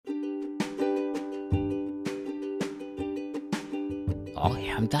I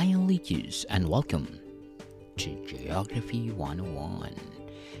am Diane Leaches and welcome to Geography 101.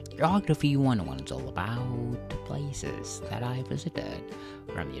 Geography 101 is all about the places that I visited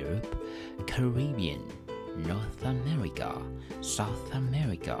from Europe, Caribbean, North America, South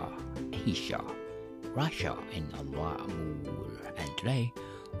America, Asia, Russia, and a lot more. And today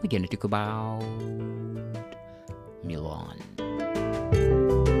we're going to talk about Milan.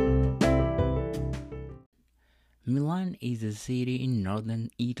 Milan is a city in northern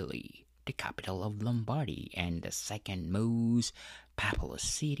Italy, the capital of Lombardy and the second most populous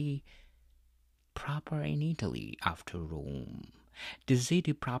city proper in Italy after Rome. The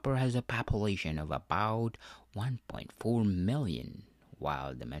city proper has a population of about 1.4 million,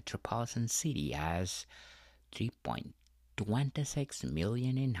 while the metropolitan city has 3.26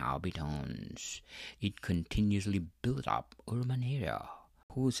 million inhabitants. It continuously built up urban area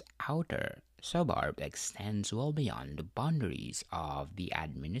whose outer suburb extends well beyond the boundaries of the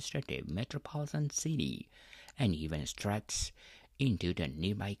administrative metropolitan city and even stretches into the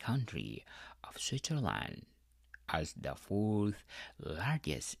nearby country of Switzerland as the fourth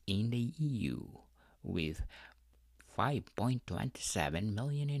largest in the EU with 5.27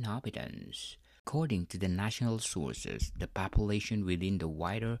 million inhabitants. According to the national sources, the population within the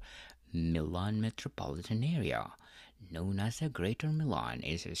wider Milan metropolitan area, known as the Greater Milan,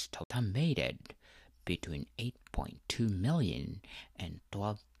 is estimated between 8.2 million and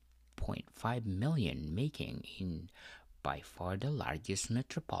 12.5 million, making it by far the largest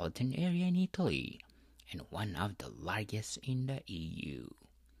metropolitan area in Italy and one of the largest in the EU.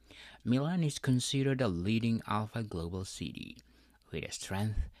 Milan is considered a leading alpha global city with a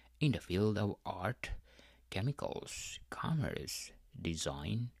strength in the field of art, chemicals, commerce,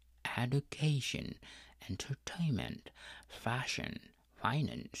 design, education, entertainment, fashion,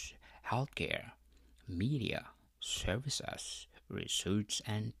 finance, healthcare, media, services, research,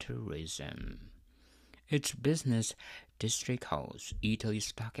 and tourism. Its business district hosts Italy's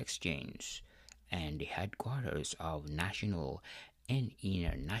stock exchange and the headquarters of national and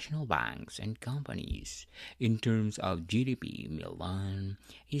international banks and companies. In terms of GDP, Milan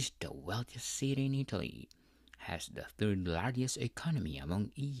is the wealthiest city in Italy, has the third largest economy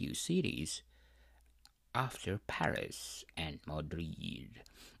among EU cities after Paris and Madrid.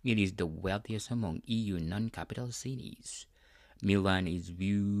 It is the wealthiest among EU non-capital cities. Milan is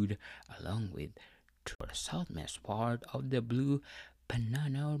viewed along with the southwest part of the Blue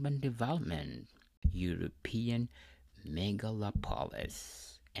Panana urban development, European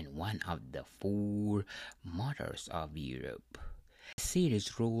megalopolis, and one of the four motors of Europe. The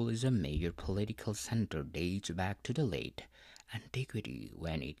city's role as a major political center dates back to the late antiquity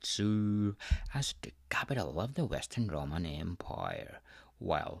when it served as the capital of the Western Roman Empire,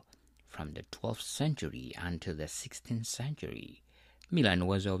 while from the 12th century until the 16th century, Milan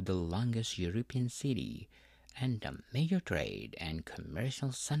was of the longest European city and a major trade and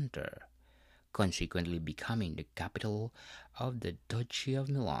commercial center, consequently becoming the capital of the Duchy of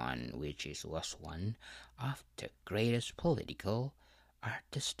Milan, which was one of the greatest political,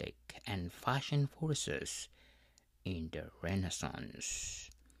 artistic, and fashion forces in the Renaissance.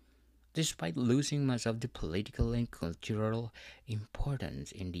 Despite losing much of the political and cultural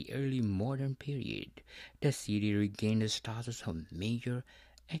importance in the early modern period, the city regained the status of major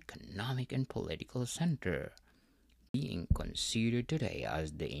economic and political center, being considered today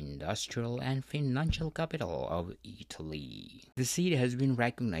as the industrial and financial capital of Italy. The city has been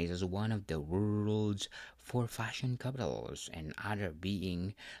recognized as one of the world's four fashion capitals, and other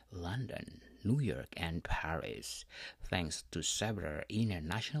being London, New York, and Paris, thanks to several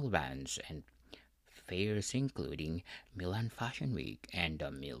international events and fairs including Milan Fashion Week and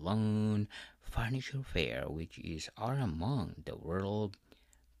the Milan Furniture Fair, which are among the world's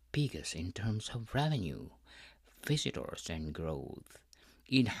biggest in terms of revenue, visitors, and growth.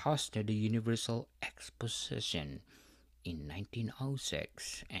 It hosted the Universal Exposition in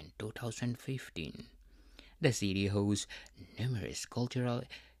 1906 and 2015. The city hosts numerous cultural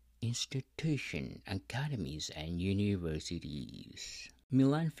institutions, academies, and universities.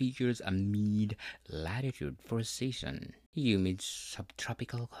 Milan features a mid-latitude four-season, humid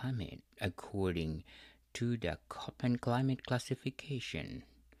subtropical climate according to the Köppen climate classification.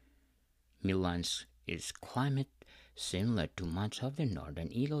 Milan's climate similar to much of the northern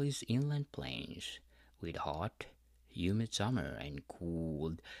Italy's inland plains, with hot, humid summer and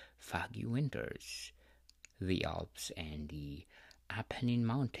cold, foggy winters. The Alps and the Apennine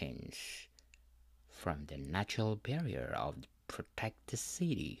Mountains from the natural barrier protect the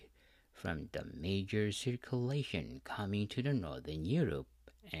city from the major circulation coming to the northern Europe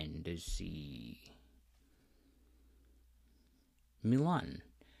and the sea. Milan,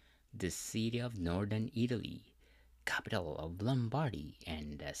 the city of northern Italy, capital of Lombardy,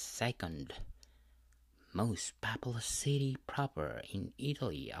 and the second most populous city proper in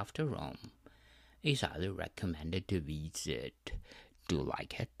Italy after Rome, is highly recommended to visit. Do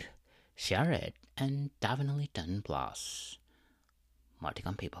like it, share it, and definitely 10 plus.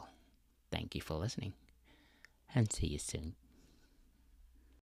 Marticon people, thank you for listening, and see you soon.